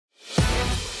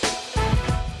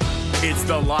It's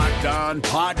the Locked On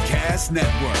Podcast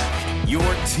Network, your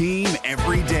team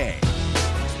every day.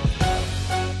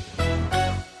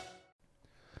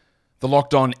 The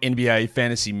Locked On NBA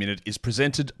Fantasy Minute is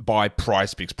presented by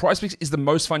PrizePicks. PrizePicks is the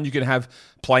most fun you can have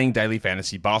playing daily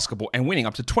fantasy basketball and winning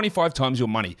up to 25 times your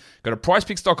money. Go to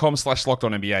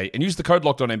prizepicks.com/LockedOnNBA and use the code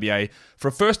LockedOnNBA for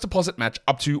a first deposit match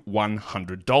up to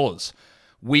 $100.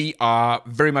 We are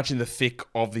very much in the thick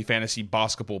of the fantasy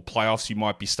basketball playoffs. You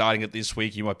might be starting it this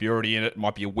week. You might be already in it. It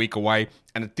might be a week away.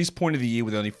 And at this point of the year,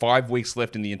 with only 5 weeks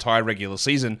left in the entire regular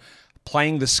season,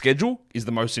 playing the schedule is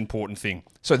the most important thing.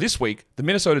 So this week, the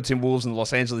Minnesota Timberwolves and the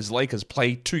Los Angeles Lakers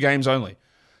play 2 games only.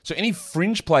 So any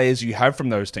fringe players you have from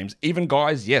those teams, even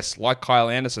guys, yes, like Kyle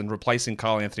Anderson replacing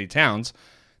Karl Anthony Towns,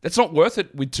 that's not worth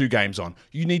it with 2 games on.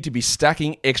 You need to be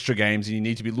stacking extra games, and you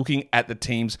need to be looking at the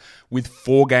teams with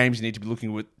 4 games. You need to be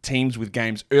looking at teams with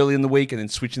games early in the week and then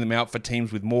switching them out for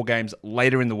teams with more games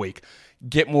later in the week.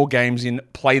 Get more games in,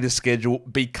 play the schedule,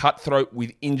 be cutthroat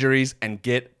with injuries, and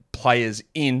get players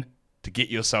in to get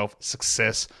yourself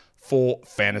success for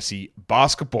fantasy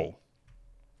basketball.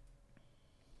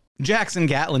 Jackson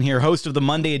Gatlin here, host of the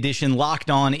Monday edition Locked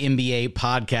On NBA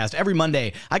podcast. Every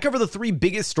Monday, I cover the 3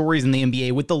 biggest stories in the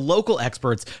NBA with the local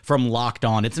experts from Locked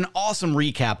On. It's an awesome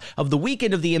recap of the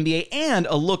weekend of the NBA and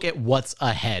a look at what's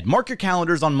ahead. Mark your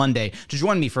calendars on Monday to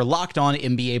join me for Locked On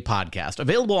NBA podcast,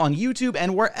 available on YouTube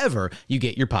and wherever you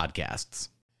get your podcasts.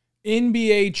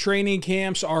 NBA training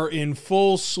camps are in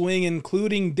full swing,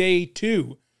 including day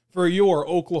 2 for your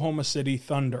Oklahoma City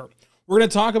Thunder. We're going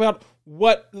to talk about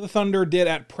what the Thunder did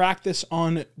at practice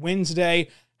on Wednesday,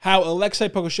 how Aleksej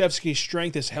Pokusevski's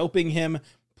strength is helping him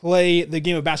play the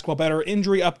game of basketball better,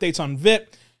 injury updates on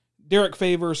Vit, Derek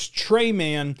Favors, Trey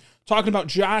Mann, talking about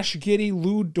Josh Giddey,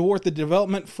 Lu Dort, the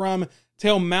development from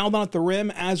Theo Maledon at the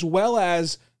rim, as well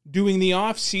as doing the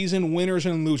off-season winners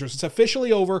and losers. It's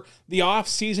officially over. The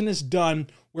off-season is done.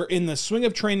 We're in the swing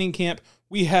of training camp.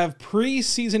 We have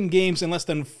preseason games in less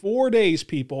than 4 days,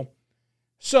 people.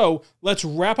 So let's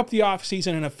wrap up the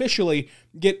off-season and officially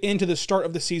get into the start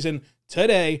of the season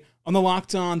today on the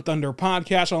Locked On Thunder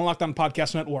podcast on the Locked On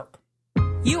Podcast Network.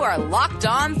 You are Locked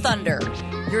On Thunder,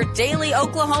 your daily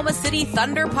Oklahoma City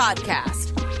Thunder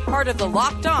podcast. Part of the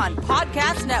Locked On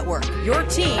Podcast Network, your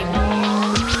team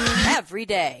every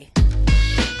day.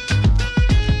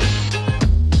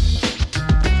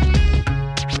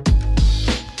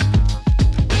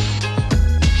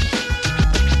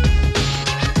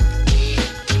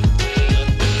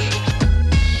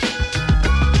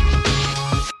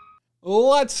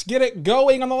 Let's get it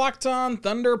going on the Locked On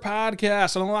Thunder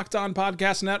podcast on the Locked On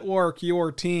Podcast Network,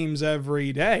 your teams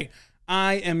every day.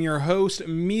 I am your host,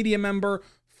 media member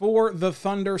for the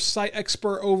Thunder, site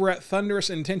expert over at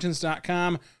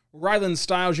thunderousintentions.com, Rylan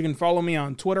Stiles. You can follow me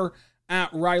on Twitter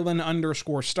at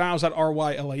Rylan_Stiles, at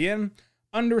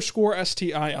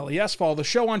RYLAN_STILES. Follow the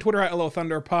show on Twitter at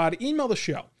LOThunderPod. Email the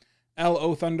show,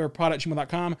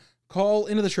 LOThunderPod@gmail.com. Call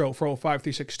into the show,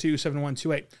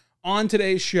 405-362-7128. On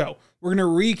today's show, we're going to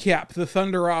recap the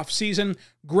Thunder off-season,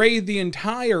 grade the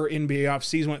entire NBA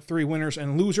off-season with 3 winners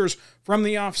and losers from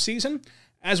the off-season,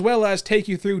 as well as take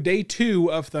you through day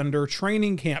 2 of Thunder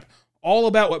training camp. All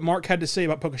about what Mark had to say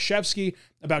about Pokusevski,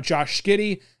 about Josh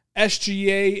Giddey,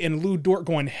 SGA and Lu Dort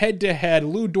going head-to-head,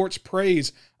 Lu Dort's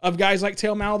praise of guys like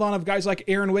Theo Maledon, of guys like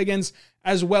Aaron Wiggins,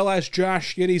 as well as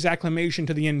Josh Giddey's acclamation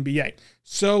to the NBA.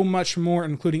 So much more,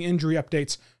 including injury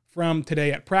updates from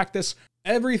today at practice.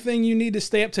 Everything you need to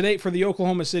stay up to date for the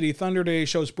Oklahoma City Thunder Day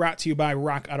show is brought to you by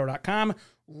RockAuto.com.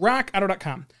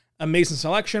 RockAuto.com. Amazing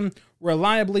selection,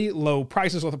 reliably low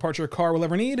prices with the parts your car will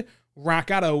ever need.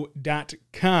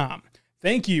 RockAuto.com.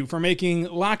 Thank you for making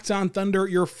Locked On Thunder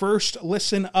your first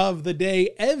listen of the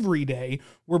day. Every day,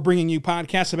 we're bringing you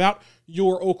podcasts about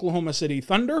your Oklahoma City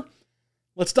Thunder.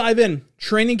 Let's dive in.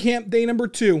 Training camp day number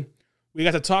 2. We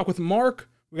got to talk with Mark.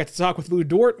 We got to talk with Lu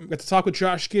Dort. We got to talk with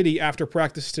Josh Giddey after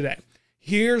practice today.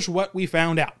 Here's what we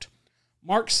found out.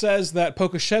 Mark says that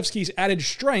Pokusevski's added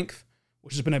strength,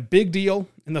 which has been a big deal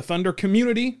in the Thunder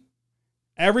community.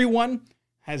 Everyone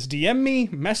has DM'd me,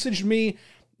 messaged me,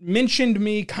 mentioned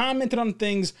me, commented on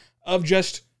things of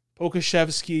just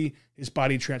Pokusevski, his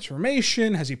body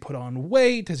transformation. Has he put on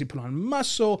weight? Has he put on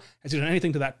muscle? Has he done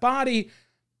anything to that body?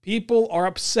 People are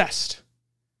obsessed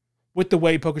with the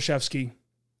way Pokusevski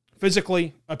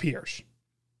physically appears.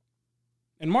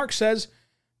 And Mark says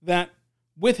that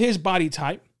with his body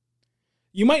type,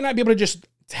 you might not be able to just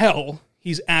tell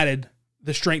he's added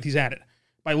the strength he's added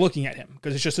by looking at him,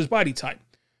 because it's just his body type.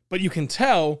 But you can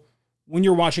tell when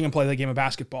you're watching him play the game of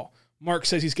basketball. Mark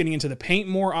says he's getting into the paint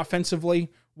more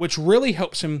offensively, which really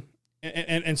helps him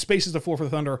and spaces the floor for the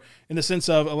Thunder in the sense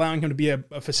of allowing him to be a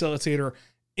facilitator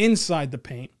inside the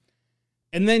paint.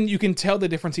 And then you can tell the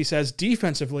difference, he says,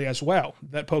 defensively as well,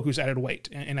 that Poku's added weight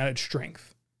and added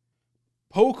strength.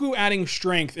 Poku adding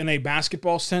strength in a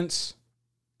basketball sense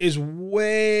is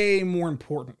way more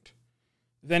important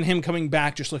than him coming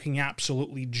back just looking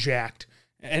absolutely jacked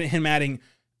and him adding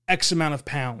X amount of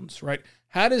pounds, right?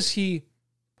 How does he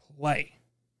play?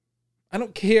 I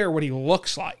don't care what he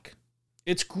looks like.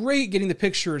 It's great getting the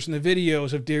pictures and the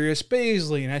videos of Darius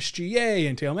Bazley and SGA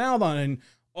and Theo Maledon and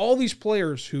all these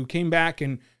players who came back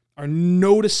and are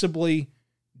noticeably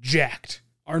jacked,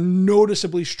 are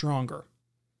noticeably stronger,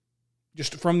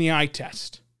 just from the eye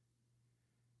test.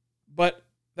 But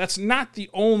that's not the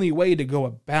only way to go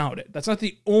about it. That's not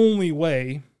the only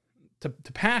way to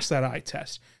pass that eye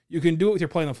test. You can do it with your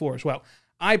play on the floor as well.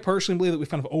 I personally believe that we've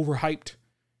kind of overhyped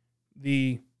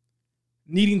the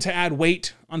needing to add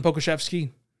weight on Pokusevski.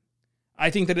 I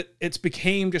think that it's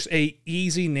became just a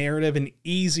easy narrative, an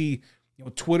easy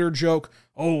Twitter joke.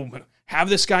 Oh, have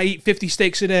this guy eat 50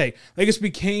 steaks a day. Like it's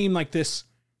became like this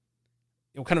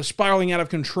kind of spiraling out of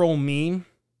control meme.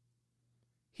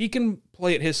 He can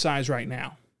play at his size right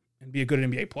now and be a good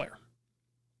NBA player.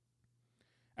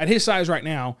 At his size right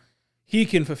now, he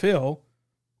can fulfill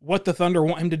what the Thunder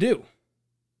want him to do.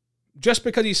 Just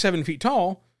because he's 7 feet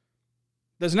tall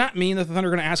does not mean that the Thunder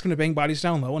are going to ask him to bang bodies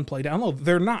down low and play down low.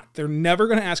 They're not. They're never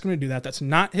going to ask him to do that. That's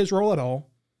not his role at all.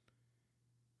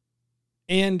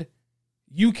 And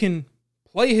you can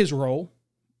play his role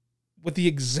with the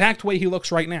exact way he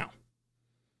looks right now.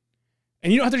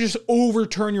 And you don't have to just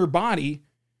overturn your body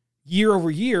year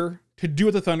over year to do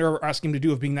what the Thunder are asking him to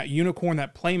do, of being that unicorn,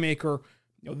 that playmaker,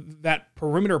 that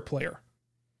perimeter player.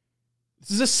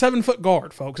 This is a 7-foot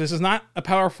guard, folks. This is not a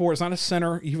power forward. It's not a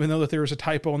center, even though that there is a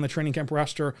typo on the training camp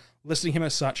roster listing him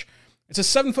as such. It's a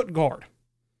 7-foot guard.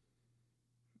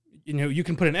 You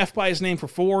can put an F by his name for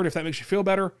forward if that makes you feel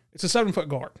better. It's a 7-foot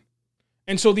guard.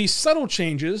 And so these subtle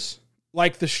changes,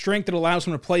 like the strength that allows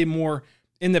him to play more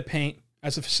in the paint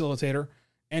as a facilitator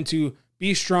and to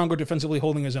be stronger defensively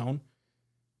holding his own,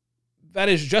 that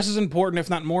is just as important, if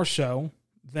not more so,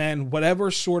 than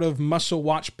whatever sort of muscle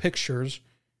watch pictures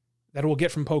that we'll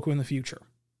get from Poku in the future.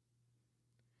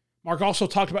 Mark also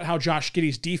talked about how Josh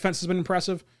Giddey's defense has been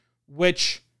impressive,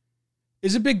 which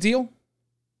is a big deal,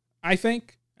 I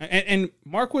think. And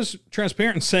Mark was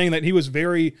transparent in saying that he was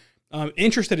very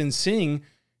interested in seeing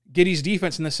Giddey's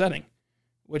defense in this setting,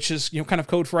 which is kind of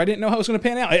code for I didn't know how it was going to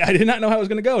pan out. I did not know how it was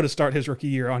going to go to start his rookie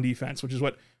year on defense, which is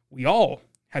what we all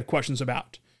had questions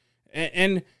about.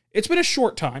 And it's been a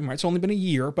short time, right? It's only been a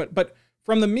year, but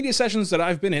from the media sessions that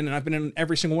I've been in, and I've been in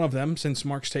every single one of them since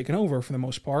Mark's taken over for the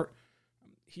most part,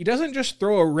 he doesn't just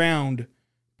throw around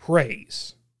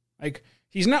praise. Like,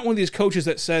 he's not one of these coaches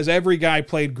that says every guy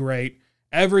played great,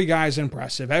 every guy's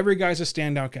impressive, every guy's a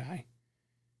standout guy.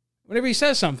 Whenever he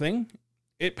says something,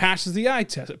 it passes the eye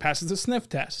test, it passes the sniff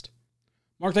test.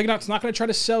 Mark Daigneault's not going to try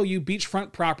to sell you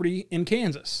beachfront property in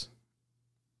Kansas.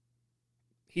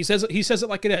 He says it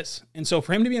like it is. And so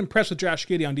for him to be impressed with Josh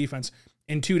Giddey on defense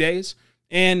in 2 days,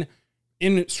 and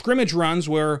in scrimmage runs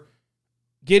where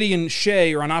Giddey and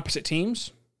Shea are on opposite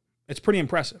teams, it's pretty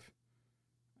impressive.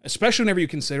 Especially whenever you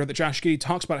consider that Josh Giddey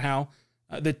talks about how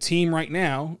the team right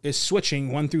now is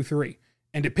switching 1 through 3.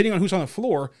 And depending on who's on the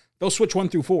floor, they'll switch 1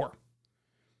 through 4.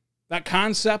 That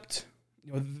concept,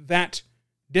 that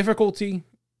difficulty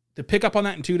to pick up on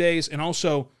that in 2 days and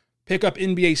also pick up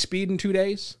NBA speed in 2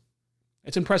 days,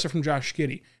 it's impressive from Josh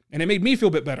Giddey. And it made me feel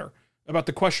a bit better about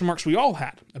the question marks we all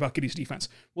had about Giddey's defense.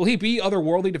 Will he be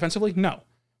otherworldly defensively? No.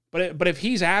 But if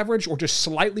he's average or just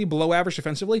slightly below average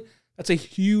defensively, that's a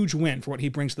huge win for what he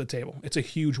brings to the table. It's a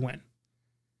huge win.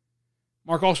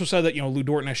 Mark also said that, Lou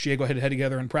Dort and SGA go head-to-head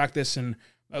together in practice, and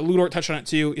Lou Dort touched on it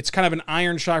too. It's kind of an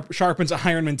iron sharpens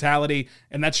iron mentality,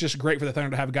 and that's just great for the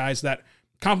Thunder to have guys that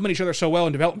complement each other so well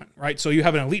in development, right? So you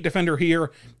have an elite defender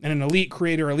here and an elite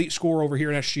creator, elite scorer over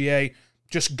here in SGA.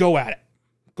 Just go at it.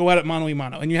 Go at it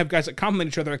mano-a-mano. And you have guys that complement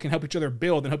each other that can help each other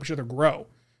build and help each other grow.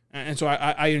 And so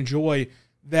I enjoy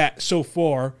that so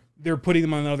far. They're putting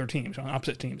them on other teams, on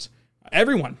opposite teams.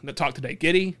 Everyone that talked today,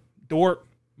 Giddey, Dort,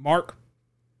 Mark,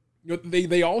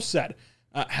 they all said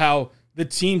how the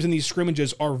teams in these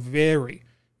scrimmages are very,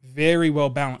 very well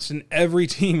balanced, and every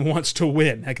team wants to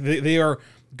win. Like they are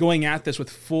going at this with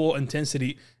full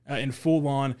intensity and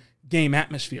full-on game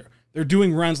atmosphere. They're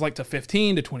doing runs like to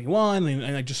 15 to 21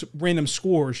 and like just random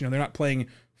scores. They're not playing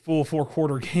full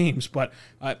 4-quarter games, but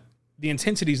the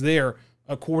intensity's there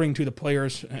according to the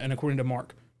players and according to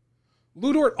Mark.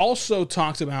 Lou Dort also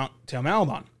talked about Theo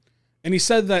Maledon, and he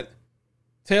said that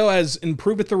Theo has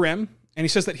improved at the rim And he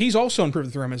says that he's also improved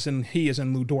at the rim as in he is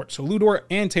in Lou Dort. So Lou Dort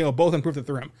and Theo both improved at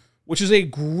the rim, which is a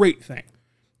great thing.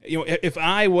 If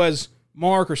I was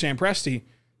Mark or Sam Presti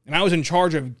and I was in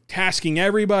charge of tasking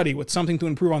everybody with something to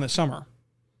improve on this summer,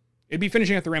 it'd be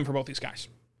finishing at the rim for both these guys.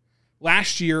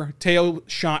 Last year, Theo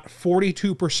shot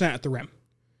 42% at the rim.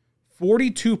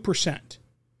 42%.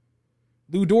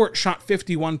 Lou Dort shot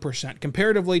 51%.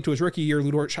 Comparatively to his rookie year,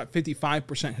 Lou Dort shot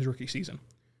 55% his rookie season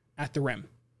at the rim.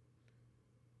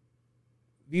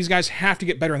 These guys have to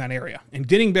get better in that area, and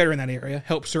getting better in that area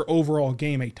helps their overall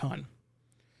game a ton.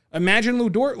 Imagine Lou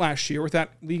Dort last year with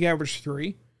that league average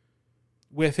 3,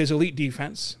 with his elite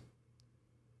defense,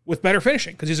 with better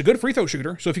finishing, because he's a good free throw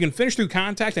shooter. So if you can finish through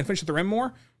contact and finish at the rim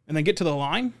more, and then get to the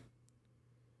line,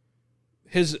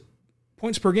 his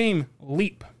points per game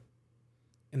leap.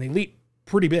 And they leap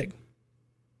pretty big.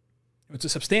 It's a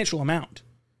substantial amount.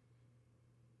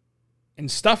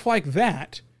 And stuff like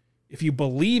that, if you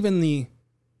believe in the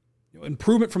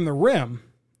improvement from the rim,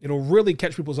 it'll really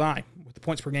catch people's eye with the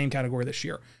points per game category this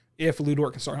year, if Lou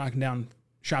Dort can start knocking down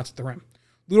shots at the rim.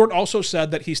 Lou Dort also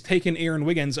said that he's taken Aaron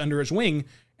Wiggins under his wing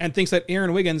and thinks that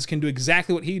Aaron Wiggins can do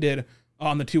exactly what he did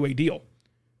on the two-way deal.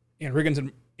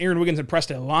 And Aaron Wiggins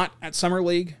impressed a lot at Summer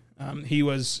League. He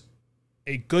was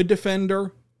a good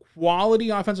defender, quality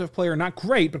offensive player, not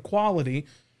great, but quality.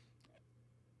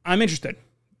 I'm interested.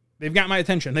 They've got my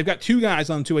attention. They've got two guys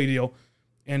on the two-way deal,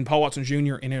 and Paul Watson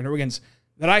Jr. and Aaron Wiggins,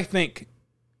 that I think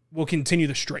will continue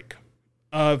the streak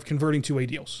of converting two-way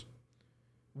deals.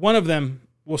 One of them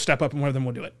will step up and one of them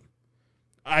will do it.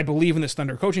 I believe in this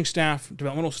Thunder coaching staff,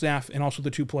 developmental staff, and also the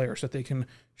two players, that they can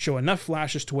show enough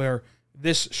flashes to where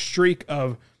this streak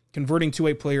of converting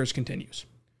two-way players continues.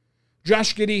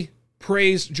 Josh Giddey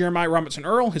praised Jeremiah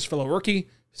Robinson-Earl, his fellow rookie,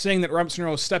 saying that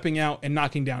Robinson-Earl is stepping out and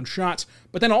knocking down shots,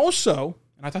 but then also,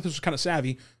 and I thought this was kind of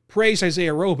savvy, praised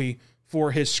Isaiah Roby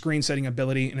for his screen-setting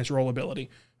ability and his roll ability.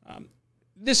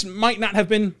 This might not have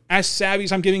been as savvy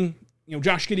as I'm giving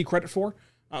Josh Giddey credit for,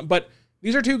 but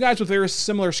these are two guys with very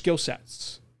similar skill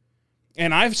sets.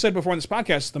 And I've said before in this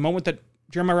podcast, the moment that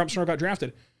Jeremiah Robinson-Earl got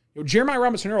drafted, Jeremiah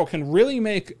Robinson-Earl can really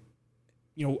make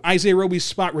Isaiah Roby's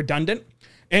spot redundant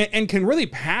and can really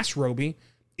pass Roby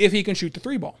if he can shoot the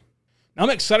three ball. Now, I'm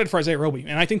excited for Isaiah Roby,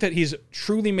 and I think that he's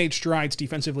truly made strides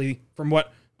defensively from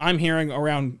what I'm hearing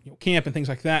around camp and things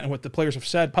like that, and what the players have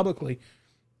said publicly.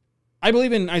 I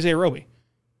believe in Isaiah Roby.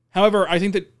 However, I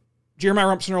think that Jeremiah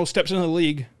Robinson-Earl steps into the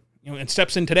league, and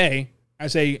steps in today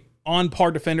as a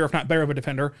on-par defender, if not better of a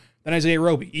defender, than Isaiah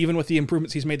Roby, even with the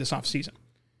improvements he's made this offseason.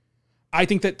 I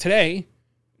think that today,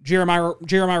 Jeremiah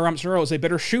Robinson-Earl is a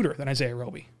better shooter than Isaiah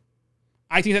Roby.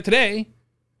 I think that today,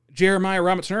 Jeremiah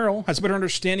Robinson-Earl has a better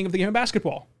understanding of the game of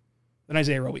basketball than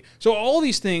Isaiah Roby. So all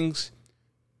these things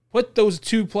put those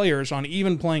two players on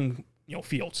even playing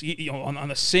fields, on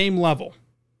the same level.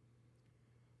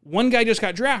 One guy just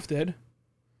got drafted.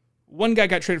 One guy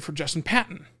got traded for Justin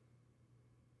Patton.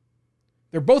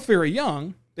 They're both very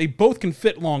young. They both can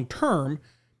fit long term.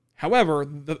 However,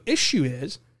 the issue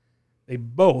is they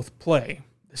both play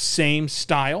the same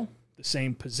style, the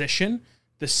same position,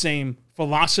 the same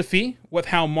philosophy with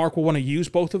how Mark will want to use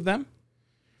both of them.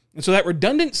 And so that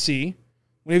redundancy,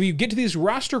 whenever you get to these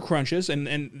roster crunches,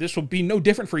 and this will be no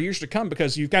different for years to come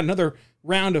because you've got another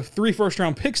round of 3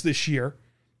 first-round picks this year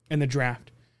in the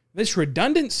draft, this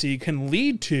redundancy can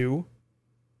lead to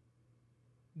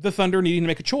the Thunder needing to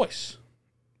make a choice.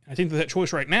 I think that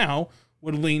choice right now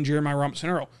would lean Jeremiah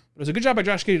Robinson-Earl. But it was a good job by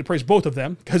Josh Giddey to praise both of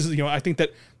them because I think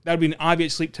that would be an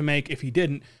obvious leap to make if he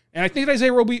didn't. And I think that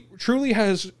Isaiah Roby truly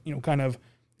has kind of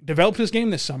developed his game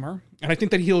this summer, and I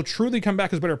think that he'll truly come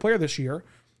back as a better player this year.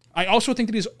 I also think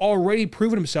that he's already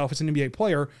proven himself as an NBA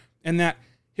player, and that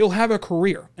he'll have a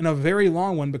career, and a very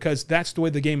long one, because that's the way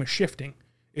the game is shifting.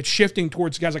 It's shifting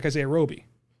towards guys like Isaiah Roby.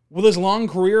 Will his long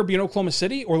career be in Oklahoma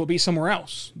City, or will it be somewhere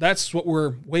else? That's what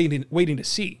we're waiting to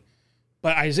see.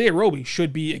 But Isaiah Roby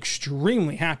should be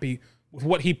extremely happy with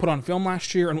what he put on film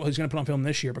last year and what he's going to put on film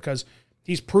this year, because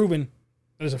he's proven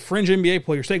that as a fringe NBA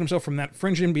player, he's taken himself from that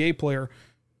fringe NBA player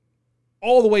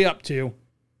all the way up to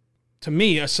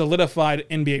me, a solidified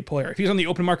NBA player. If he's on the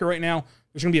open market right now,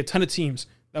 there's going to be a ton of teams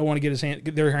that want to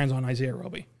get their hands on Isaiah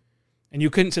Roby. And you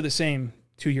couldn't say the same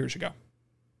 2 years ago.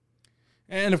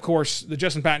 And, of course, the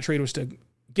Justin Patton trade was to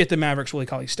get the Mavericks Willie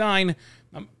Cauley-Stein.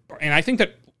 And I think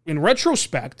that, in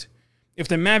retrospect, if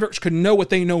the Mavericks could know what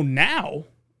they know now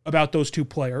about those two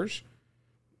players,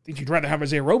 I think you'd rather have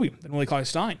Isaiah Roby than Willie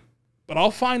Cauley-Stein. But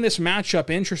I'll find this matchup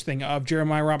interesting of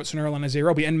Jeremiah Robinson-Earl and Isaiah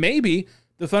Roby. And maybe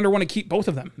the Thunder want to keep both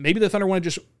of them. Maybe the Thunder want to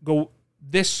just go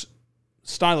this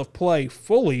style of play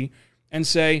fully and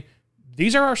say,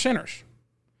 these are our centers.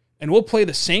 And we'll play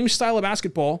the same style of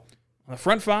basketball On the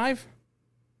front five,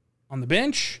 on the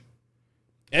bench,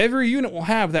 every unit will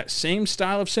have that same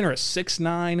style of center, a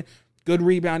 6'9", good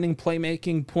rebounding,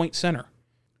 playmaking, point center.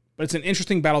 But it's an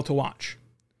interesting battle to watch.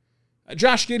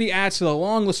 Josh Giddey adds to the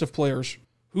long list of players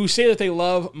who say that they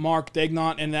love Mark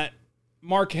Daigneault and that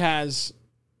Mark has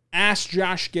asked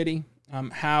Josh Giddey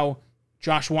how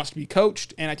Josh wants to be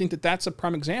coached. And I think that that's a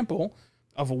prime example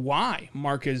of why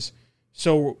Mark is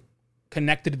so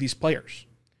connected to these players.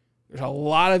 There's a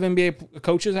lot of NBA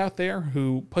coaches out there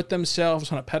who put themselves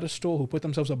on a pedestal, who put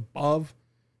themselves above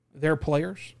their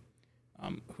players,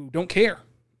 who don't care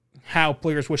how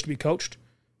players wish to be coached.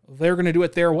 They're going to do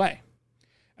it their way.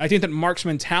 I think that Mark's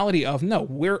mentality of,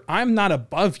 no, I'm not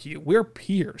above you. We're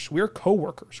peers. We're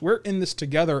coworkers. We're in this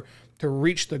together to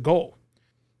reach the goal.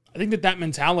 I think that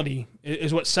mentality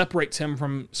is what separates him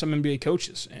from some NBA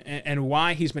coaches and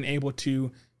why he's been able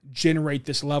to generate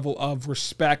this level of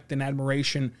respect and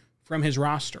admiration from his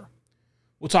roster.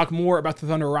 We'll talk more about the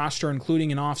Thunder roster, including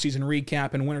an offseason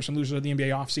recap and winners and losers of the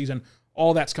NBA offseason.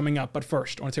 All that's coming up. But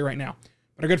first, I want to say right now,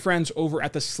 but our good friends over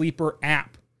at the Sleeper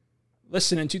app.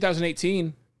 Listen, in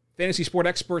 2018, fantasy sport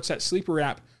experts at Sleeper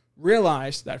app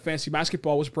realized that fantasy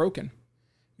basketball was broken.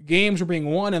 Games were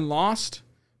being won and lost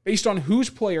based on whose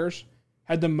players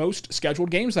had the most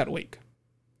scheduled games that week.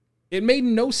 It made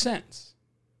no sense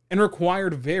and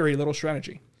required very little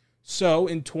strategy. So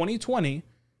in 2020,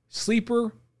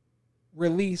 Sleeper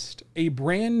released a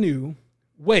brand new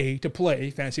way to play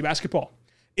fantasy basketball.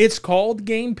 It's called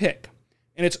Game Pick,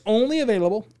 and it's only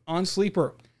available on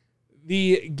Sleeper.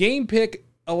 The Game Pick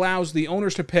allows the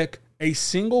owners to pick a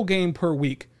single game per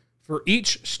week for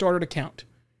each starter to count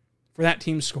for that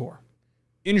team's score,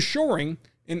 ensuring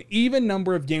an even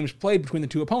number of games played between the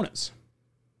two opponents.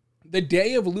 The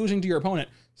day of losing to your opponent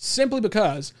simply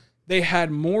because they had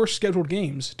more scheduled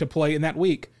games to play in that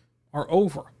week are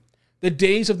over. The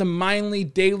days of the mindly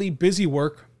daily busy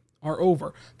work are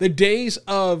over. The days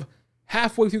of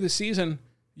halfway through the season,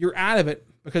 you're out of it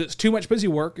because it's too much busy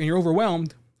work and you're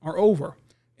overwhelmed are over.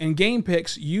 In Game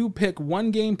Picks, you pick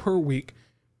one game per week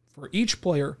for each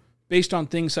player based on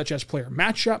things such as player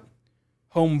matchup,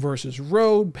 home versus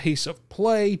road, pace of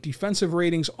play, defensive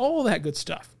ratings, all that good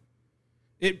stuff.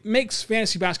 It makes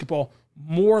fantasy basketball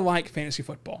more like fantasy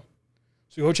football.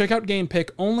 So go check out Game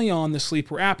Pick only on the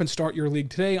Sleeper app and start your league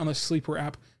today on the Sleeper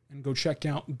app and go check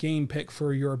out Game Pick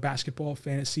for your basketball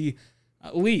fantasy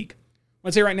league.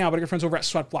 Let's say right now, but our friends over at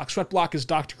Sweatblock. Sweatblock is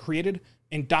doctor created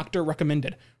and doctor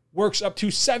recommended. Works up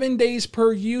to 7 days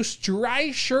per use,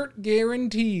 dry shirt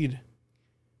guaranteed.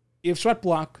 If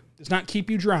Sweatblock does not keep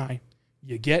you dry,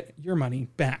 you get your money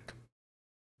back.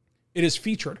 It is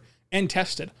featured and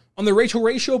tested on the Rachel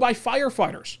Ray Show by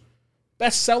firefighters.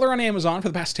 Bestseller on Amazon for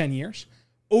the past 10 years.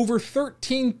 Over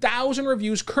 13,000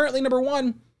 reviews, currently number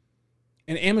 1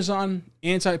 in Amazon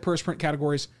anti-perspirant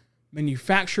categories,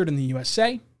 manufactured in the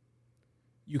USA.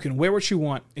 You can wear what you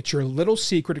want. It's your little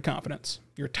secret of confidence.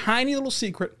 Your tiny little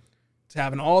secret to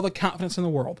having all the confidence in the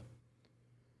world.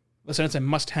 Listen, it's a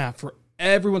must-have for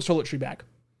everyone's toiletry bag.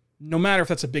 No matter if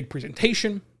that's a big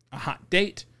presentation, a hot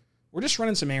date, or just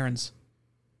running some errands.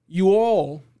 You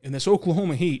all, in this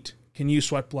Oklahoma heat, can use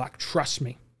Sweatblock. Trust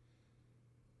me.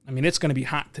 I mean, it's going to be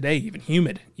hot today, even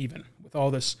humid, even, with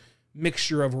all this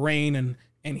mixture of rain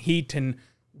and heat and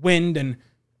wind and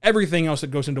everything else that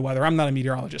goes into weather. I'm not a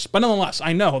meteorologist, but nonetheless,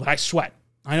 I know that I sweat.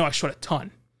 I know I sweat a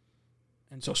ton.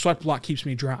 And so Sweatblock keeps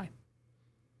me dry.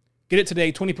 Get it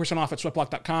today, 20% off at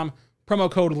sweatblock.com. Promo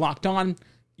code LOCKEDON.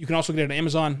 You can also get it at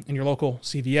Amazon and your local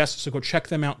CVS, so go check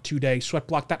them out today,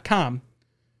 sweatblock.com.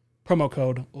 Promo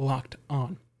code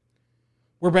LOCKEDON.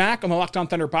 We're back on the Locked On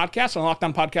Thunder podcast, on the Locked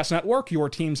On Podcast Network, your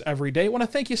teams every day. I want to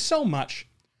thank you so much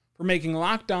for making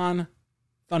Locked On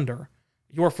Thunder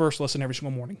your first listen every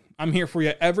single morning. I'm here for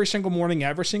you every single morning,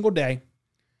 every single day,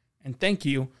 and thank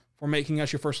you for making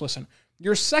us your first listen.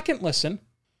 Your second listen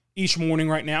each morning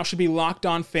right now should be Locked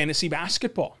On Fantasy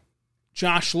Basketball.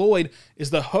 Josh Lloyd is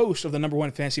the host of the number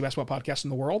 1 fantasy basketball podcast in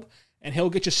the world, and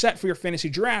he'll get you set for your fantasy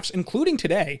drafts, including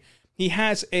today. He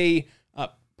has a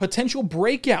potential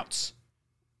breakouts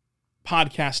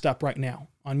podcast up right now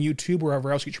on YouTube,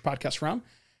 wherever else you get your podcasts from.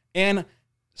 And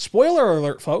spoiler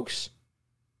alert, folks,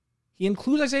 he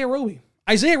includes Isaiah Roby.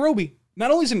 Isaiah Roby not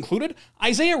only is included,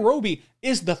 Isaiah Roby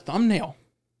is the thumbnail.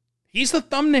 He's the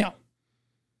thumbnail.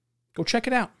 Go check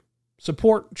it out.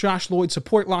 Support Josh Lloyd,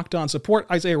 support Locked On, support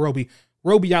Isaiah Roby.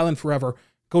 Roby Island forever.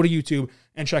 Go to YouTube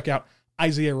and check out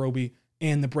Isaiah Roby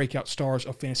and the breakout stars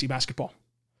of fantasy basketball.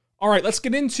 All right, let's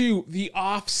get into the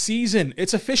off season.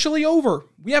 It's officially over.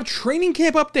 We have training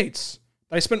camp updates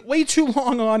that I spent way too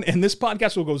long on, and this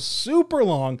podcast will go super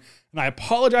long, and I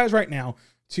apologize right now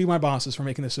to my bosses for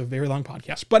making this a very long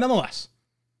podcast. But nonetheless,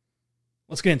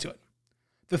 let's get into it.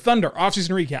 The Thunder,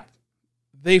 offseason recap.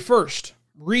 They first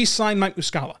re-signed Mike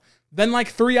Muscala. Then, like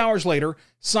 3 hours later,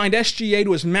 signed SGA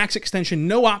to his max extension.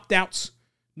 No opt-outs,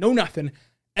 no nothing.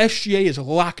 SGA is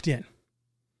locked in.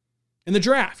 In the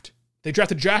draft, they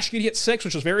drafted Josh Giddey at 6,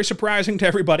 which was very surprising to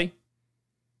everybody.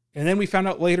 And then we found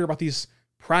out later about these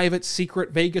private,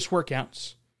 secret Vegas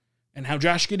workouts and how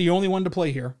Josh Giddey only wanted to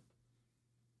play here.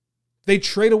 They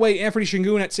trade away Anthony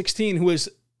Shingun at 16, who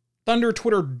is Thunder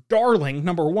Twitter darling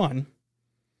number 1.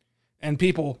 And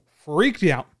people freaked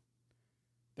out.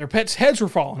 Their pets' heads were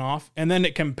falling off, and then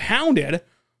it compounded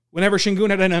whenever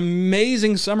Shingun had an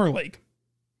amazing summer league.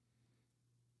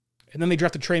 And then they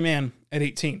drafted Trey Mann at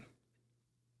 18.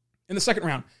 In the second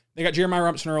round, they got Jeremiah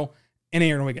Robinson-Earl and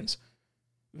Aaron Wiggins.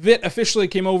 Vit officially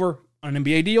came over on an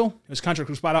NBA deal. His contract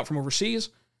was bought out from overseas.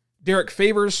 Derek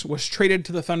Favors was traded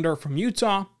to the Thunder from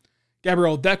Utah.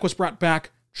 Gabriel Deck was brought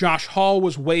back. Josh Hall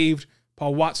was waived.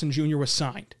 Paul Watson Jr. was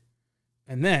signed.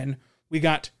 And then we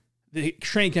got the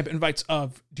training camp invites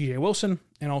of DJ Wilson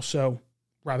and also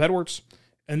Rob Edwards.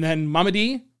 And then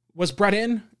Mamadi was brought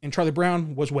in and Charlie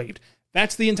Brown was waived.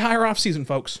 That's the entire offseason,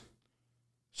 folks.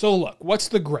 So look, what's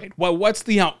the grade? Well, what's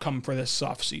the outcome for this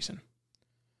offseason?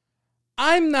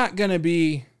 I'm not going to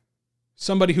be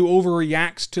somebody who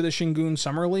overreacts to the Shingun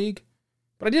Summer League,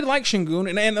 but I did like Shingun,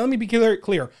 and let me be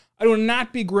clear. I do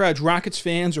not begrudge Rockets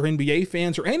fans or NBA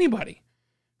fans or anybody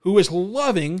who is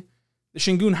loving the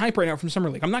Shingun hype right now from Summer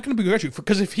League. I'm not going to begrudge you,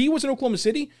 because if he was in Oklahoma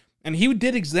City and he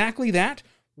did exactly that,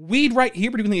 we'd right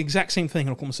here be doing the exact same thing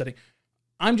in Oklahoma City.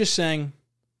 I'm just saying,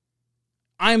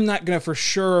 I'm not going to for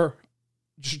sure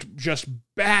just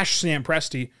bash Sam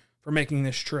Presti for making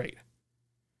this trade.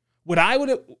 Would I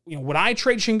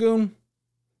trade Shingun?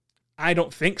 I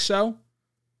don't think so.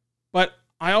 But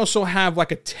I also have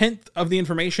like a tenth of the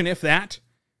information, if that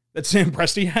Sam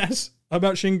Presti has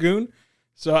about Shingun.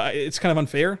 So it's kind of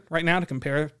unfair right now to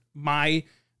compare my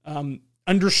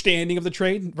understanding of the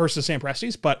trade versus Sam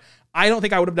Presti's. But I don't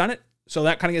think I would have done it. So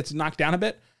that kind of gets knocked down a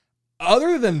bit.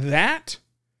 Other than that,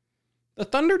 the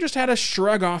Thunder just had a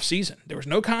shrug off season. There was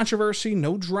no controversy,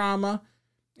 no drama,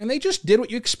 and they just did what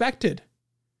you expected.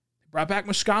 They brought back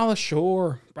Muscala,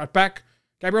 sure. Brought back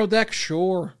Gabriel Deck,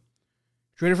 sure.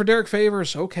 Traded for Derek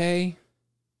Favors, okay.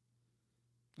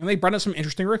 And they brought in some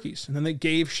interesting rookies, and then they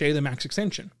gave Shea the max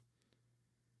extension.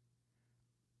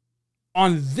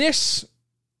 On this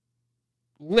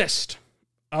list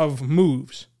of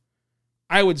moves,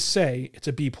 I would say it's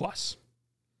a B+.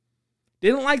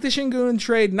 Didn't like the Shingun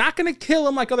trade. Not going to kill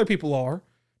him like other people are.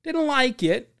 Didn't like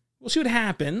it. We'll see what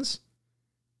happens.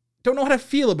 Don't know how to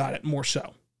feel about it more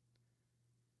so.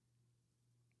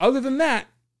 Other than that,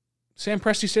 Sam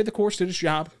Presti stayed the course, did his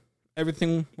job.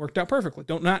 Everything worked out perfectly.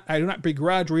 I do not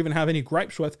begrudge or even have any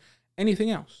gripes with anything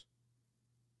else.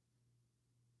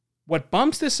 What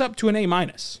bumps this up to an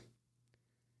A-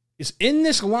 is in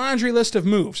this laundry list of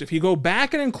moves, if you go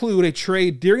back and include a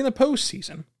trade during the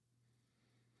postseason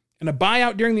and a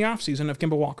buyout during the offseason of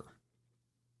Kemba Walker,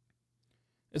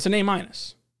 it's an A-.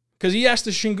 Because yes,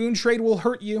 the Shingun trade will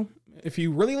hurt you if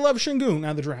you really love Shingun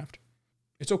out of the draft.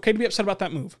 It's okay to be upset about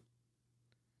that move.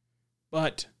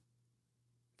 But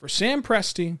for Sam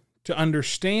Presti to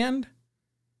understand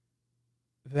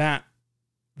that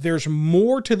there's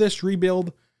more to this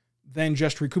rebuild than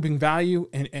just recouping value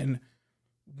and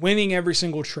winning every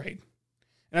single trade.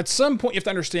 And at some point, you have to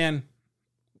understand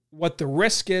what the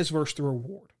risk is versus the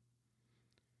reward.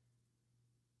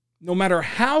 No matter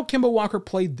how Kemba Walker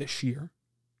played this year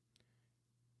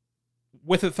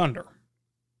with the Thunder,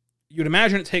 you'd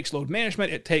imagine it takes load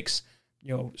management. It takes,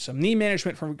 some knee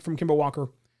management from Kemba Walker.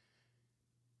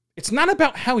 It's not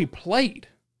about how he played.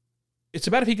 It's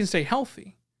about if he can stay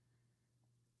healthy.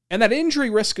 And that injury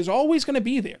risk is always going to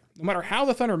be there. No matter how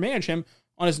the Thunder manage him,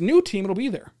 on his new team, it'll be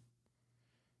there.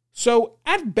 So,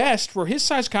 at best, for his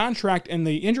size contract and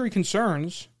the injury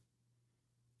concerns,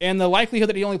 and the likelihood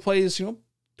that he only plays,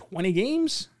 20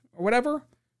 games or whatever,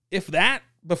 if that,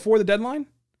 before the deadline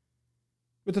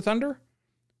with the Thunder,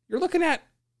 you're looking at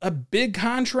a big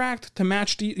contract to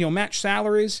match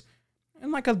salaries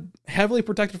and like a heavily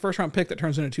protected first-round pick that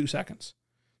turns into 2 seconds.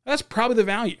 That's probably the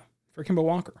value for Kemba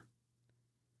Walker.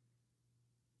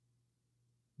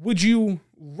 Would you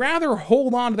rather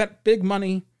hold on to that big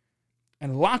money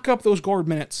and lock up those guard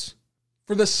minutes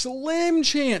for the slim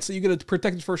chance that you get a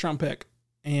protected first-round pick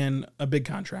and a big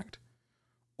contract?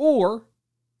 Or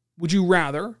would you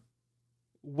rather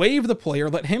waive the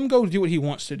player, let him go do what he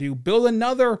wants to do, build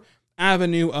another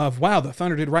avenue of, wow, the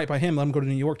Thunder did right by him, let him go to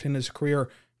New York to end his career,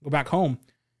 go back home,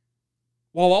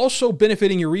 while also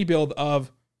benefiting your rebuild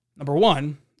of, number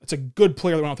one, That's a good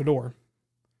player that went out the door.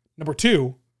 Number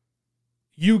two,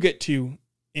 you get to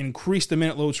increase the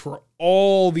minute loads for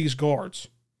all these guards.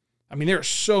 I mean, there are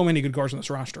so many good guards on this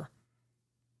roster.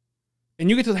 And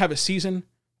you get to have a season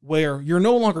where you're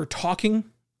no longer talking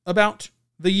about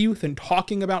the youth and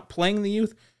talking about playing the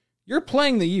youth. You're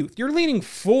playing the youth. You're leaning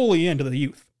fully into the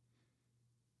youth.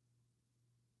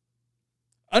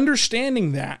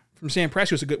 Understanding that from Sam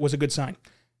Presti was a good sign.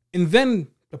 And then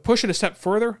to push it a step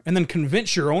further and then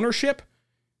convince your ownership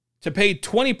to pay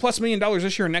 $20+ million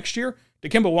this year and next year to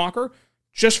Kemba Walker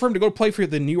just for him to go play for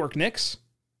the New York Knicks,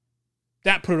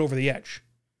 that put it over the edge.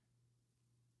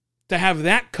 To have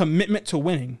that commitment to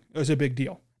winning is a big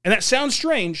deal. And that sounds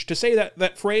strange to say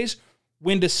that phrase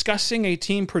when discussing a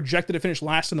team projected to finish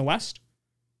last in the West.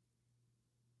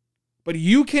 But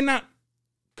you cannot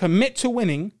commit to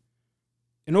winning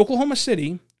in Oklahoma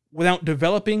City without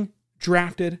developing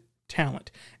drafted talent.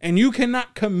 And you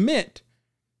cannot commit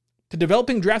to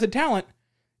developing drafted talent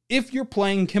if you're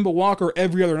playing Kemba Walker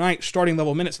every other night, starting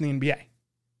level minutes in the NBA.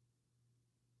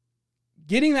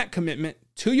 Getting that commitment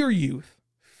to your youth,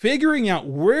 figuring out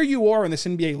where you are in this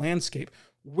NBA landscape,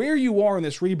 where you are in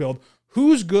this rebuild,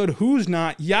 who's good, who's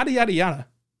not, yada, yada, yada.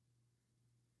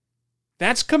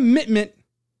 That's commitment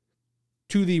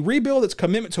to the rebuild. It's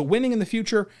commitment to winning in the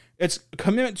future. It's a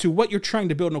commitment to what you're trying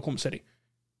to build in Oklahoma City.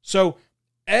 So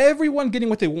everyone getting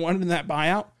what they wanted in that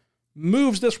buyout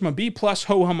moves this from a B+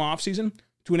 ho-hum offseason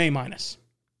to an A-.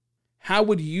 How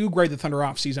would you grade the Thunder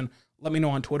offseason? Let me know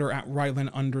on Twitter at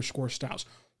Rylan_Styles.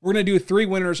 We're going to do 3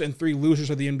 winners and 3 losers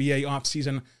of the NBA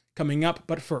offseason coming up.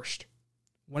 But first,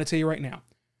 I want to tell you right now,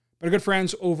 our good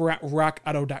friends over at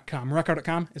RockAuto.com.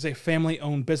 RockAuto.com is a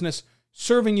family-owned business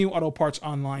serving you auto parts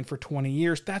online for 20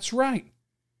 years. That's right.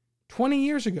 20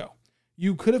 years ago,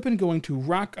 you could have been going to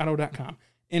RockAuto.com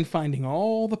and finding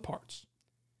all the parts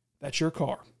that your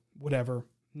car would ever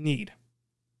need.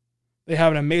 They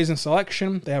have an amazing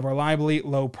selection. They have reliably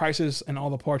low prices and all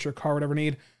the parts your car would ever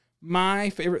need. My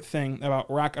favorite thing about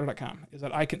RockAuto.com is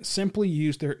that I can simply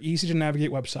use their easy-to-navigate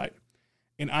website,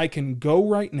 and I can go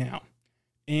right now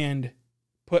and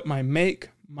put my make,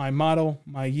 my model,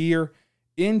 my year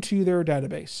into their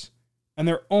database. And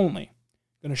they're only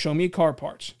going to show me car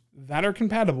parts that are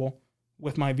compatible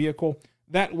with my vehicle.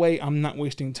 That way I'm not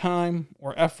wasting time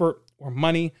or effort or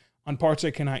money on parts I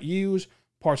cannot use,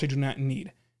 parts I do not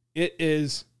need. It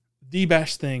is the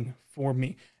best thing for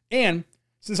me. And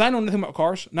since I know nothing about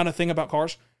cars, not a thing about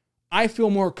cars, I feel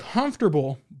more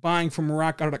comfortable buying from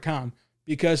RockAuto.com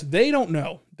because they don't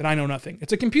know that I know nothing.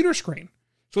 It's a computer screen.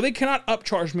 So they cannot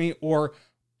upcharge me or,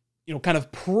 kind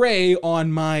of prey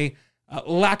on my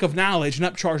lack of knowledge and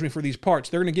upcharge me for these parts.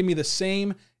 They're going to give me the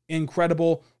same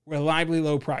incredible, reliably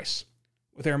low price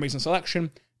with their amazing selection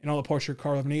and all the parts your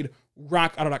car will need.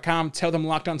 RockAuto.com. Tell them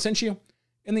Locked On sent you.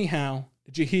 In the how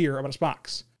did you hear about us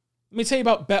box? Let me tell you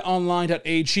about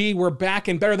betonline.ag. We're back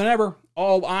and better than ever.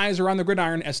 All eyes are on the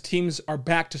gridiron as teams are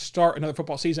back to start another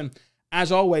football season. As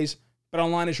always,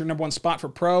 BetOnline is your number one spot for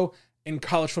pro and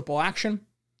college football action.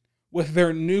 With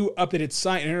their new updated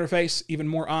site and interface, even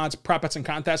more odds, prop bets, and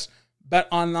contests,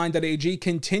 betonline.ag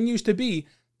continues to be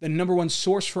the number one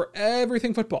source for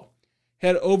everything football.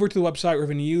 Head over to the website or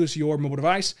even use your mobile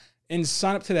device and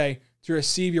sign up today to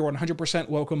receive your 100%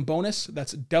 welcome bonus.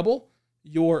 That's double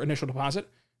your initial deposit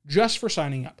just for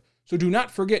signing up. So do not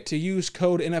forget to use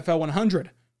code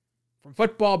NFL100. From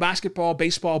football, basketball,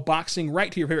 baseball, boxing,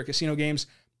 right to your favorite casino games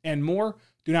and more.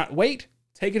 Do not wait.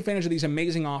 Take advantage of these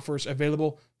amazing offers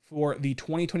available for the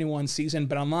 2021 season.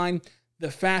 BetOnline, the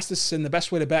fastest and the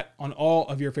best way to bet on all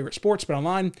of your favorite sports.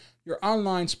 BetOnline, your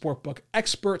online sportbook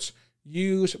experts.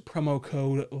 Use promo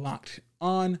code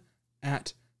LOCKEDON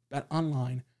at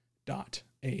betonline.ag.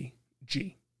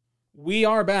 We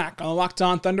are back on the Locked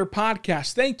On Thunder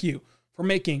podcast. Thank you for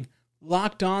making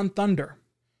Locked On Thunder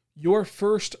your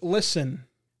first listen.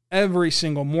 Every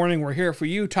single morning we're here for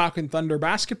you talking Thunder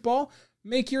basketball.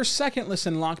 Make your second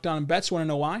listen Locked On Bets. Want to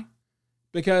know why?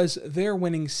 Because they're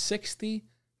winning 60%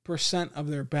 of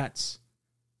their bets.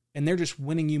 And they're just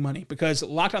winning you money. Because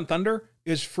Locked On Thunder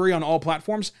is free on all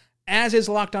platforms, as is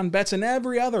Locked On Bets and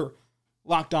every other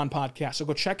Locked On podcast. So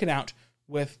go check it out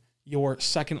with your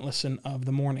second listen of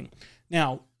the morning.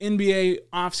 Now, NBA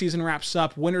offseason wraps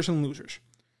up. Winners and losers.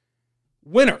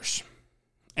 Winners,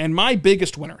 and my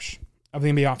biggest winners of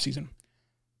the NBA offseason,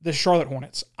 the Charlotte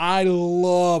Hornets. I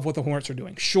love what the Hornets are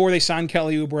doing. Sure, they signed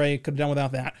Kelly Oubre. Could have done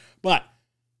without that. But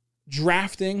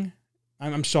drafting,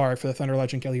 I'm sorry for the Thunder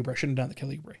legend Kelly Oubre. I shouldn't have done the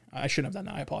Kelly Oubre. I shouldn't have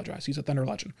done that. I apologize. He's a Thunder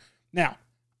legend. Now,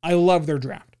 I love their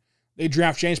draft. They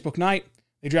draft James Bouknight.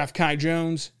 They draft Kai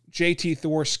Jones, JT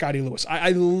Thor, Scotty Lewis.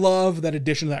 I love that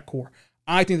addition to that core.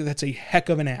 I think that that's a heck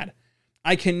of an ad.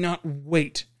 I cannot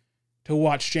wait to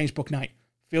watch James Bouknight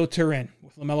filter in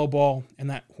with LaMelo Ball and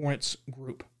that Hornets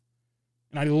group.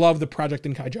 And I love the project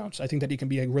in Kai Jones. I think that he can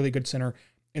be a really good center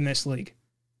in this league.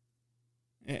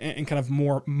 And kind of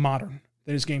more modern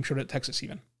than his game showed at Texas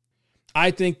even.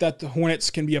 I think that the Hornets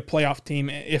can be a playoff team,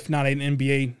 if not an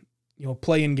NBA,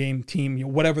 play-in game team,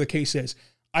 whatever the case is.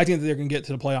 I think that they're going to get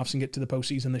to the playoffs and get to the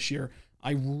postseason this year.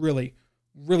 I really,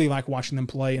 really like watching them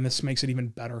play, and this makes it even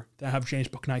better to have James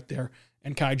Bouknight there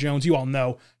and Kai Jones. You all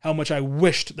know how much I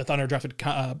wished the Thunder drafted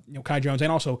Kai Jones,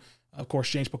 and also, of course,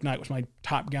 James Bouknight was my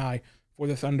top guy for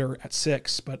the Thunder at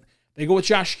 6. But they go with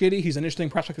Josh Giddey. He's an interesting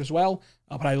prospect as well,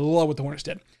 but I love what the Hornets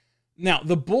did. Now,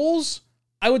 the Bulls,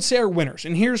 I would say, are winners,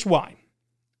 and here's why.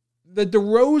 The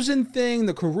DeRozan thing,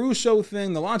 the Caruso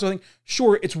thing, the Lonzo thing,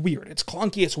 sure, it's weird. It's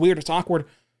clunky, it's weird, it's awkward.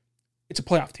 It's a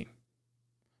playoff team.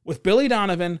 With Billy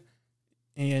Donovan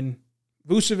and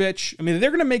Vucevic, they're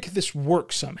going to make this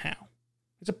work somehow.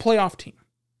 It's a playoff team.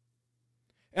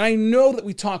 And I know that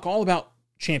we talk all about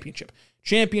championship.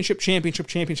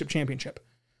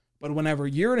 But whenever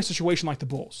you're in a situation like the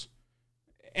Bulls,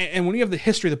 and when you have the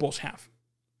history the Bulls have,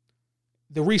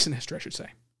 the recent history, I should say,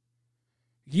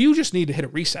 you just need to hit a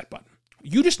reset button.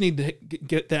 You just need to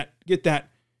get that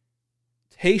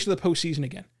taste of the postseason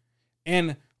again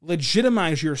and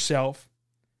legitimize yourself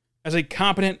as a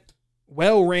competent,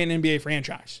 well-ran NBA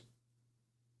franchise.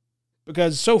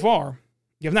 Because so far,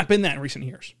 you have not been that in recent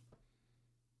years.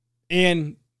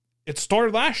 And it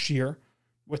started last year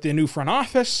with the new front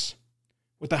office,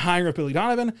 with the hiring of Billy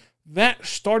Donovan. That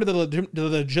started the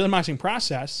legitimizing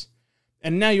process.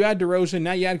 And now you add DeRozan,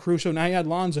 now you add Caruso, now you add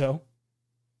Lonzo.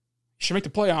 You should make the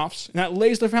playoffs, and that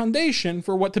lays the foundation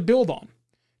for what to build on.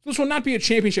 So this will not be a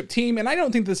championship team, and I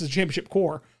don't think this is a championship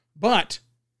core, but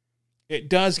it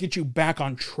does get you back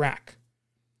on track.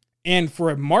 And for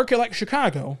a market like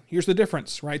Chicago, here's the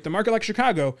difference, right? The market like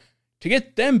Chicago, to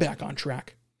get them back on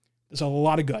track, does a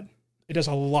lot of good. It does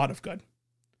a lot of good.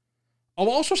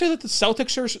 I'll also say that the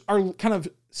Celtics are kind of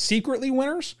secretly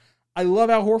winners. I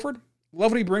love Al Horford.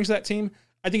 Love what he brings to that team.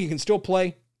 I think he can still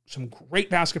play some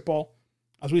great basketball,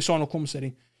 as we saw in Oklahoma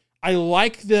City. I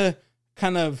like the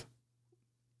kind of,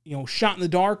 shot in the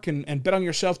dark and bet on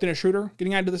yourself, Dennis Schroeder,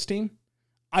 getting added to this team.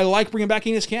 I like bringing back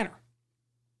Enes Kanter.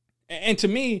 And to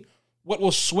me, what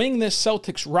will swing this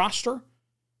Celtics roster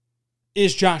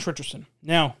is Josh Richardson.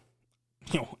 Now,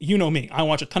 you know me. I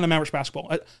watch a ton of Mavericks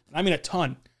basketball. I mean a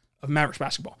ton of Mavericks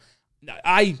basketball.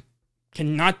 I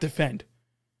cannot defend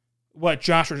what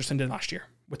Josh Richardson did last year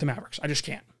with the Mavericks. I just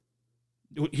can't.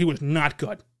 He was not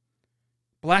good.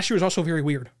 But last year was also very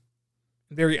weird.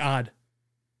 Very odd.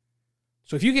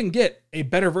 So if you can get a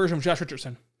better version of Josh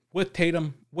Richardson with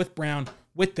Tatum, with Brown,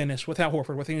 with Dennis, with Al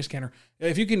Horford, with Enes Kanter,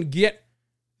 if you can get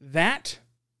that,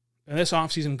 then this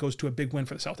offseason goes to a big win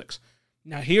for the Celtics.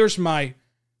 Now here's my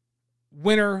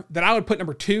winner that I would put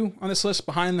number 2 on this list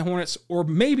behind the Hornets, or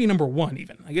maybe number 1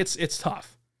 even. It's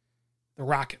tough. The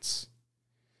Rockets.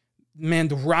 Man,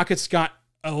 the Rockets got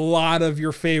a lot of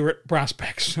your favorite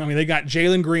prospects. They got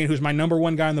Jalen Green, who's my number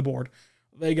 1 guy on the board.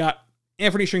 They got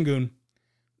Anthony Şengün.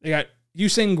 They got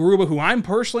Usain Garuba, who I'm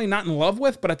personally not in love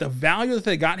with, but at the value that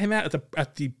they got him at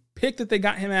the pick that they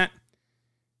got him at,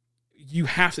 you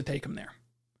have to take him there.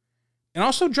 And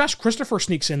also Josh Christopher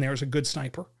sneaks in there as a good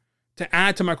sniper to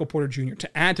add to Michael Porter Jr.,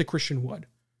 to add to Christian Wood.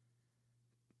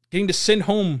 Getting to send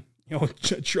home,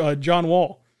 John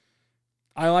Wall.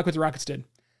 I like what the Rockets did.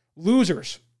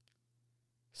 Losers.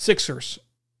 Sixers.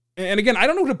 And again, I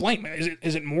don't know who to blame.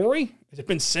 Is it Morey? Is it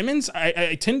Ben Simmons?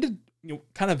 I tend to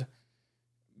kind of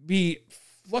be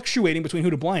fluctuating between who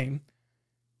to blame.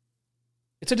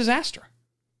 It's a disaster.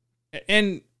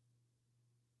 And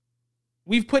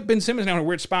we've put Ben Simmons now in a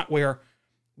weird spot where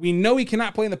we know he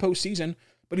cannot play in the postseason,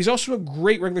 but he's also a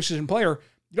great regular season player.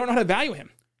 You don't know how to value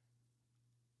him.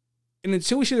 And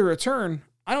until we see the return,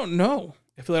 I don't know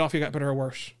if Philadelphia got better or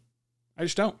worse. I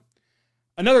just don't.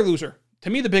 Another loser. To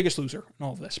me, the biggest loser in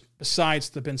all of this, besides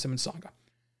the Ben Simmons saga.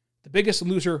 The biggest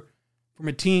loser from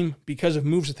a team because of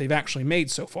moves that they've actually made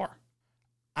so far.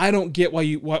 I don't get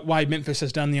why Memphis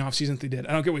has done the offseason that they did.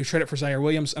 I don't get why you traded for Zaire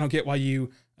Williams. I don't get why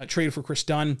you traded for Chris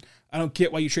Dunn. I don't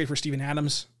get why you traded for Steven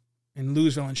Adams and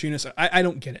lose Valanciunas. I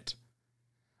don't get it.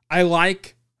 I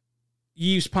like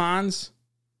Yves Pons,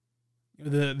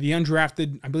 the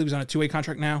undrafted, I believe he's on a 2-way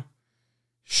contract now.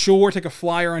 Sure, take a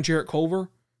flyer on Jarrett Culver.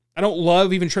 I don't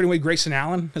love even trading away Grayson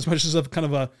Allen as much as kind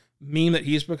of a meme that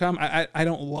he's become. I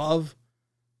don't love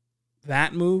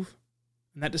that move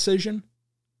and that decision.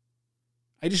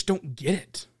 I just don't get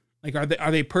it. Like,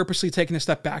 are they purposely taking a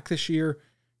step back this year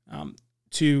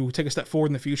to take a step forward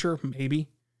in the future? Maybe.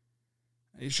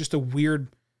 It's just a weird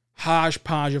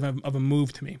hodgepodge of a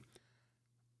move to me.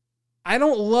 I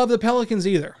don't love the Pelicans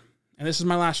either, and this is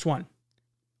my last one.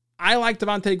 I like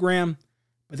Devontae Graham,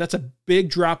 but that's a big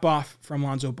drop-off from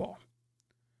Lonzo Ball.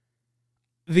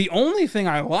 The only thing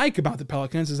I like about the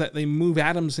Pelicans is that they move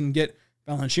Adams and get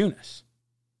Valanciunas.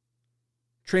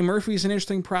 Trey Murphy's an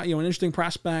interesting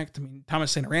prospect. I mean,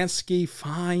 Thomas Satoransky,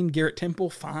 fine. Garrett Temple,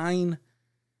 fine.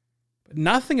 But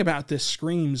nothing about this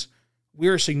screams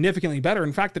we're significantly better.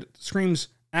 In fact, it screams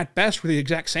at best we're the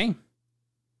exact same.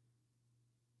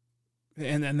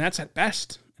 And that's at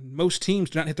best. And most teams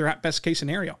do not hit their at best case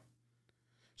scenario.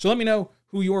 So let me know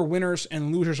who your winners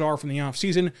and losers are from the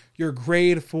offseason, your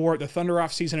grade for the Thunder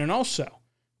offseason, and also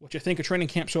what you think of training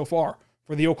camp so far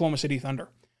for the Oklahoma City Thunder.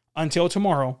 Until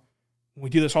tomorrow, we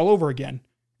do this all over again.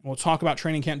 We'll talk about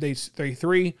training camp day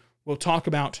 33. We'll talk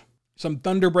about some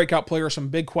Thunder breakout players, some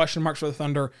big question marks for the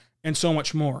Thunder, and so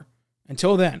much more.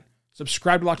 Until then,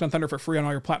 subscribe to Locked On Thunder for free on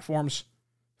all your platforms.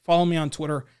 Follow me on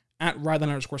Twitter at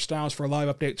Rylan_Styles for live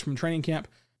updates from training camp.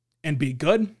 And be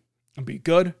good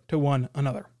to one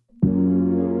another.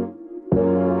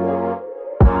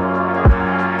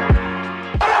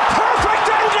 Perfect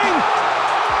ending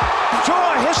to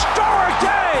a historic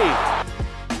day!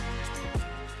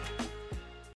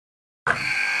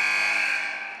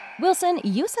 Wilson,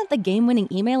 you sent the game-winning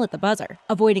email at the buzzer,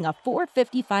 avoiding a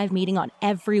 4:55 meeting on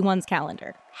everyone's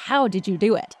calendar. How did you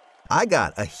do it? I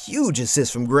got a huge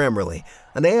assist from Grammarly,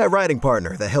 an AI writing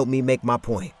partner that helped me make my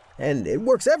point. And it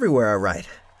works everywhere I write.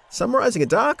 Summarizing a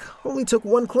doc only took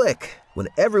one click. When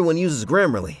everyone uses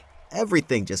Grammarly,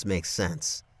 everything just makes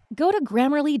sense. Go to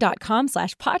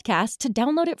Grammarly.com/podcast to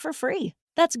download it for free.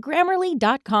 That's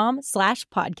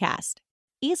Grammarly.com/podcast.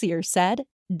 Easier said,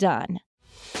 done.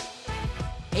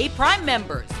 Hey, Prime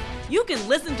members, you can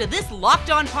listen to this Locked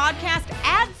On podcast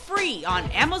ad-free on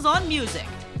Amazon Music.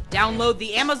 Download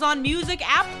the Amazon Music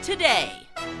app today.